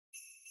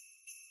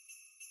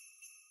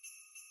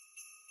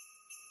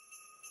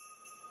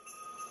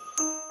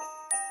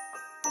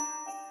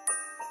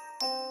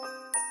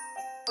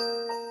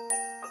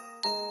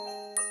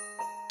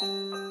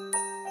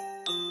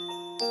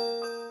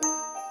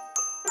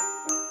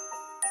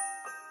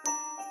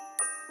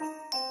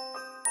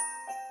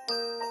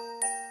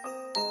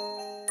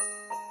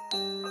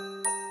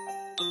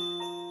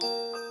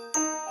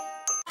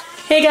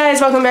Hey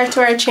guys, welcome back to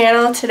our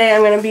channel. Today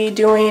I'm going to be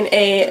doing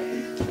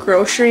a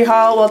grocery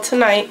haul. Well,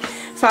 tonight,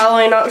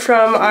 following up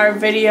from our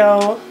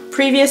video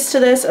previous to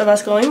this of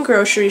us going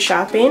grocery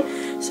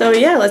shopping. So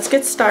yeah, let's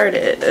get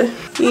started.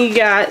 We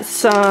got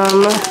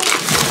some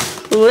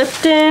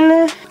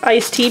Lipton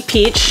iced tea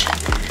peach.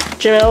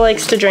 Jamil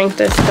likes to drink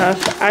this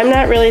stuff. I'm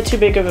not really too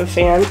big of a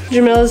fan.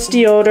 Jamil's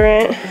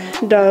deodorant,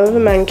 Dove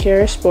Men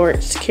Care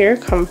Sports Care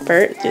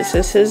Comfort. This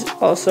is his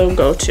also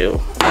go-to.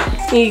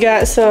 We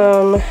got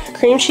some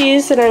cream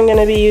cheese that I'm going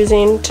to be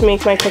using to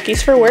make my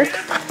cookies for work,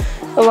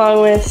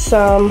 along with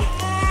some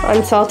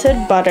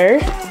unsalted butter.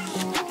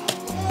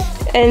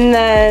 And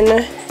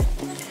then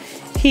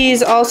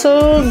he's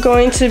also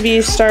going to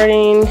be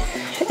starting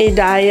a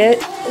diet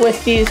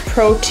with these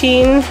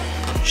protein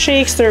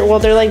shakes. They're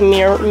like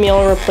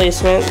meal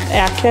replacement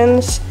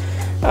Atkins.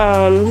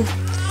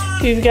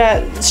 We've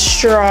got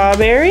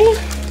strawberry.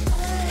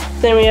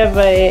 Then we have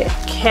a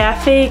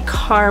cafe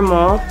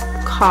caramel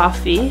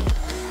coffee.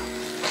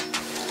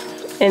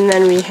 And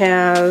then we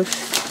have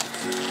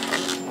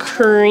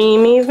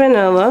creamy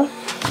vanilla.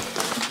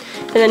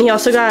 And then he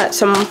also got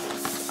some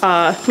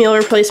meal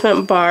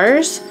replacement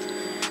bars,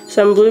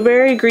 some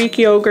blueberry Greek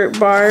yogurt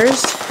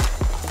bars,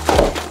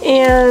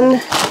 and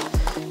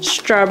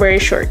strawberry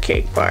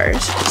shortcake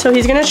bars. So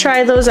he's gonna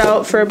try those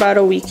out for about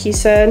a week, he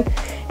said,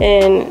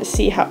 and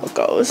see how it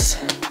goes.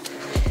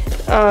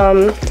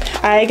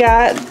 I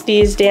got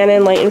these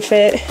Dan & Light &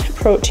 Fit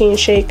protein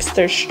shakes.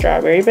 They're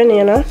strawberry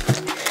banana.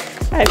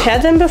 I've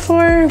had them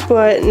before,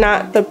 but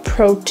not the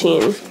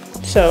protein,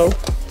 so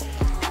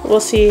we'll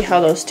see how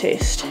those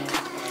taste.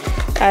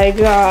 I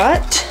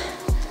got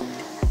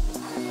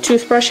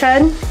toothbrush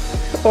head,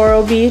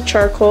 Oral-B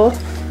charcoal.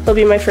 It'll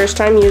be my first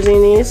time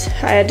using these.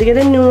 I had to get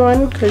a new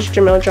one because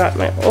Jamil dropped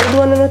my old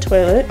one in the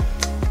toilet.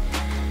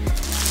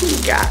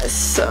 We got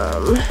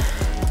some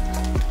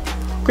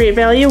Great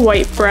Value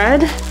white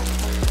bread.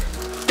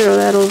 Throw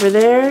that over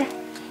there.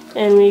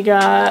 And we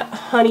got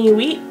honey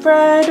wheat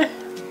bread.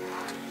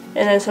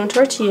 And then some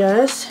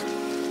tortillas.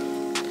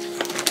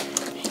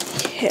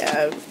 We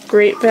have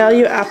Great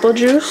Value apple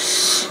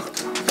juice,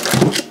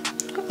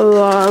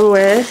 along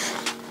with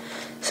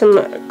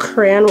some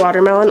crayon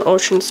watermelon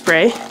ocean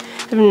spray.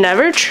 I've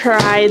never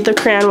tried the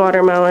crayon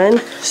watermelon,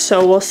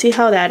 so we'll see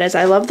how that is.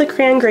 I love the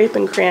crayon grape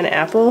and crayon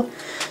apple,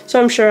 so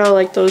I'm sure I'll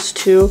like those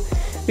too.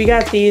 We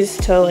got these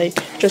to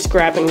like just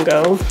grab and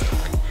go.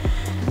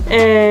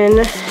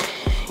 And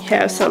we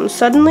have some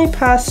Suddenly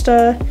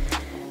pasta,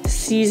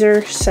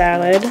 Caesar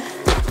salad,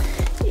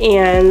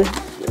 and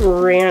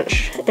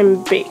ranch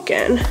and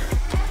bacon.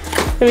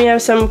 Then we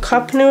have some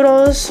cup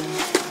noodles.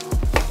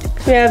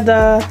 We have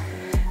the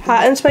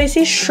hot and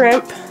spicy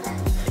shrimp.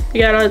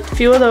 We got a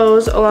few of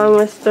those along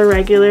with the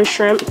regular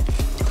shrimp,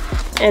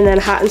 and then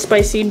hot and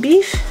spicy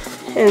beef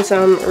and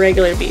some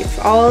regular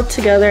beef. All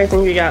together, I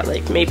think we got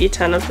like maybe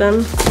 10 of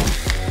them.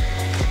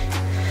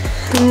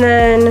 And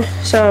then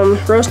some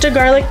roasted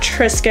garlic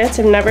triscuts.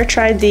 I've never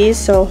tried these,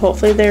 so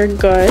hopefully they're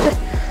good.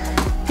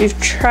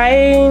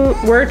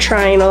 We're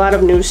trying a lot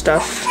of new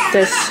stuff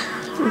this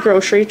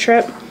grocery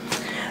trip,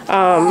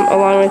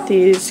 along with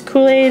these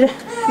Kool-Aid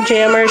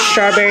jammers,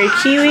 strawberry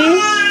kiwi,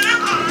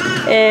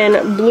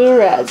 and blue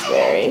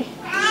raspberry.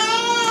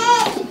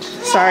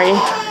 Sorry,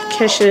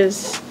 Kish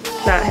is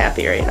not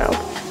happy right now.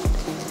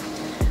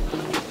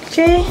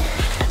 Okay,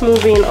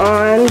 moving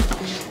on.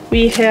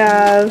 We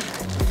have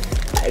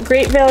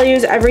Great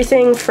Values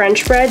Everything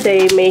French bread.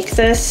 They make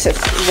this.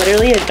 It's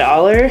literally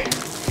 $1.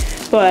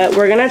 But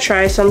we're gonna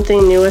try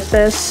something new with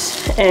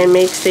this and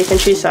make steak and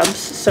cheese subs,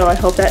 so I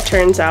hope that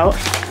turns out.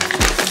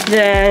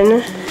 Then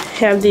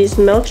have these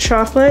milk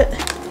chocolate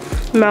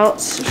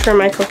melts for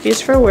my cookies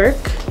for work.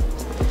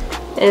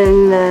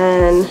 And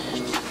then,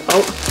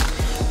 oh,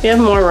 we have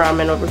more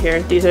ramen over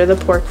here. These are the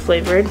pork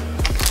flavored. And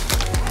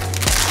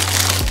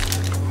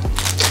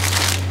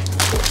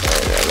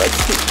then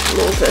let's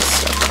move this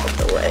stuff out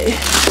the way.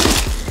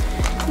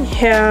 We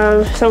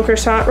have some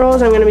croissant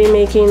rolls. I'm going to be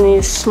making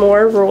these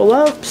s'more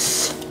roll-ups.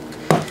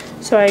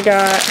 So I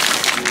got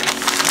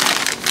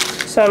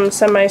some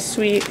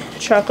semi-sweet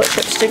chocolate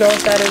chips to go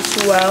with that as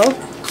well.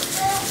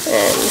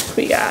 And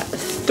we got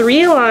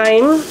 3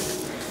 lime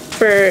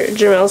for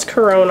Jamil's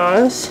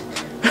Coronas.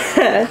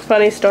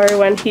 Funny story,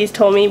 when he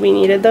told me we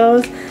needed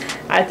those,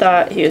 I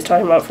thought he was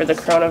talking about for the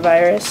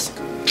coronavirus.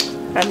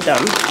 I'm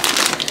dumb.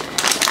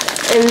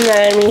 And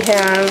then we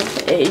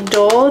have a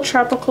Dole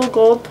Tropical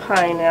Gold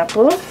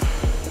Pineapple.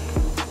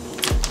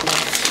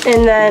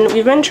 And then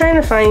we've been trying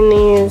to find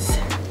these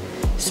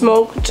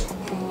smoked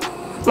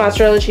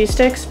mozzarella cheese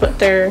sticks, but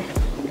they're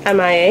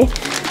MIA.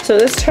 So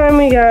this time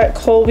we got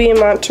Colby and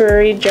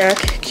Monterey Jack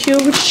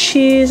cube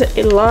cheese,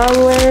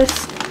 along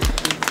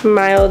with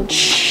mild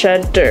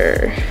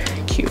cheddar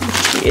cube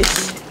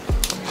cheese.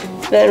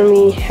 Then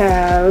we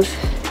have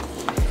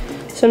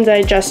some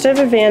Digestive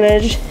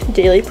Advantage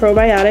Daily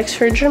Probiotics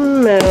for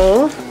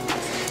Jamil.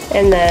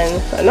 And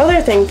then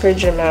another thing for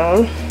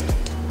Jamil,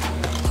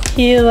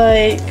 he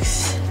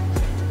likes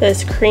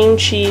this cream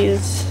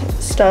cheese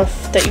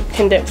stuff that you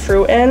can dip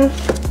fruit in.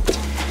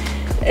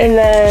 And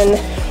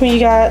then we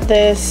got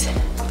this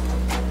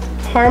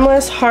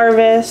Harmless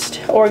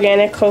Harvest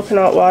organic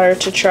coconut water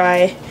to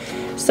try.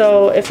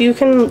 So if you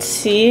can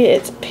see,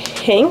 it's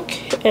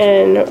pink,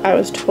 and I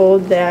was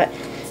told that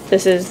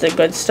this is the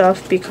good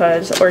stuff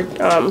because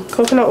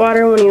coconut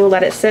water, when you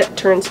let it sit,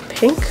 turns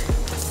pink.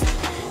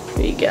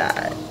 We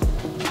got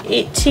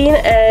 18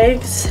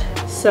 eggs,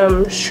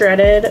 some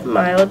shredded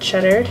mild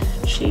cheddar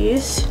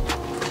cheese,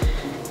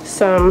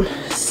 some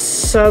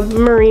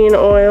submarine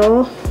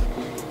oil,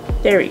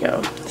 there we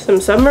go, some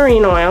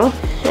submarine oil,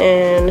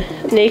 and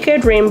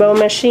Naked Rainbow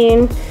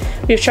machine.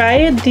 We've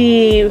tried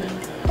the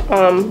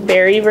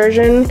berry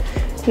version,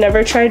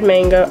 never tried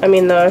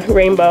the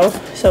rainbow,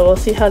 so we'll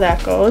see how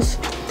that goes.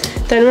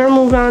 Then we'll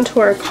move on to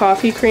our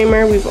coffee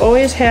creamer. We've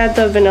always had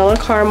the vanilla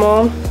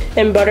caramel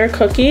and butter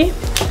cookie,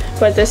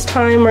 but this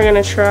time we're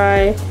gonna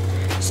try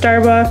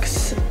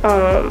Starbucks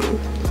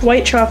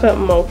white chocolate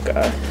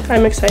mocha.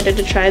 I'm excited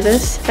to try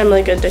this. I'm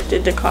like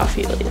addicted to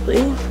coffee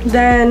lately.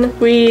 Then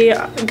we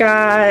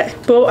got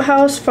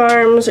Boathouse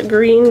Farms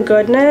Green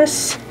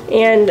Goodness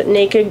and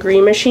Naked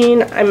Green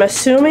Machine. I'm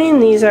assuming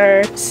these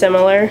are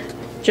similar,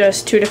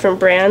 just two different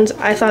brands.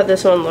 I thought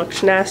this one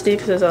looked nasty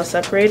because it's all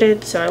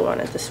separated, so I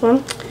wanted this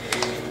one.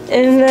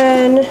 And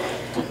then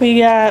we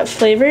got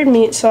flavored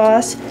meat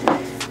sauce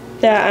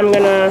that I'm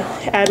gonna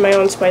add my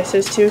own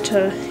spices to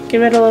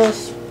give it a little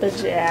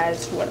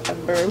pizzazz,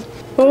 whatever.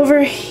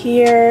 Over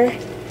here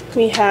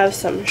we have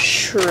some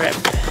shrimp.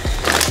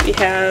 We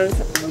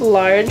have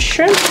large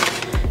shrimp,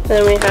 and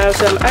then we have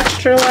some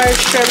extra large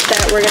shrimp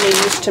that we're gonna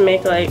use to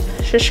make like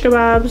shish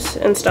kebabs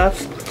and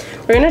stuff.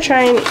 We're gonna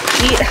try and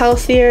eat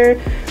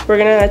healthier. We're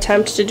gonna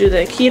attempt to do the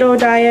keto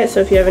diet, so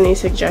if you have any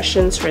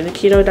suggestions for the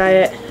keto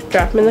diet,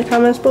 drop them in the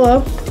comments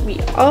below. We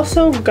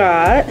also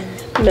got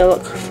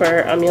milk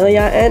for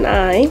Amelia and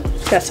I.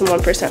 Got some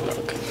 1%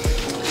 milk.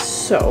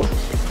 So,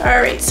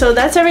 alright, so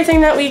that's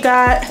everything that we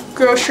got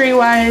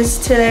grocery-wise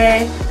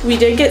today. We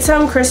did get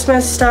some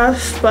Christmas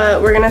stuff,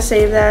 but we're gonna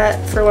save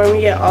that for when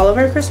we get all of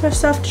our Christmas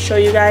stuff to show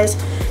you guys,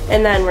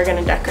 and then we're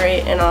gonna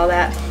decorate and all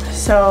that.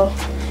 So,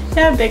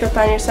 yeah, big up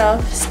on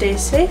yourself, stay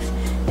safe,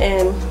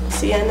 and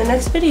see you in the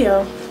next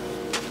video.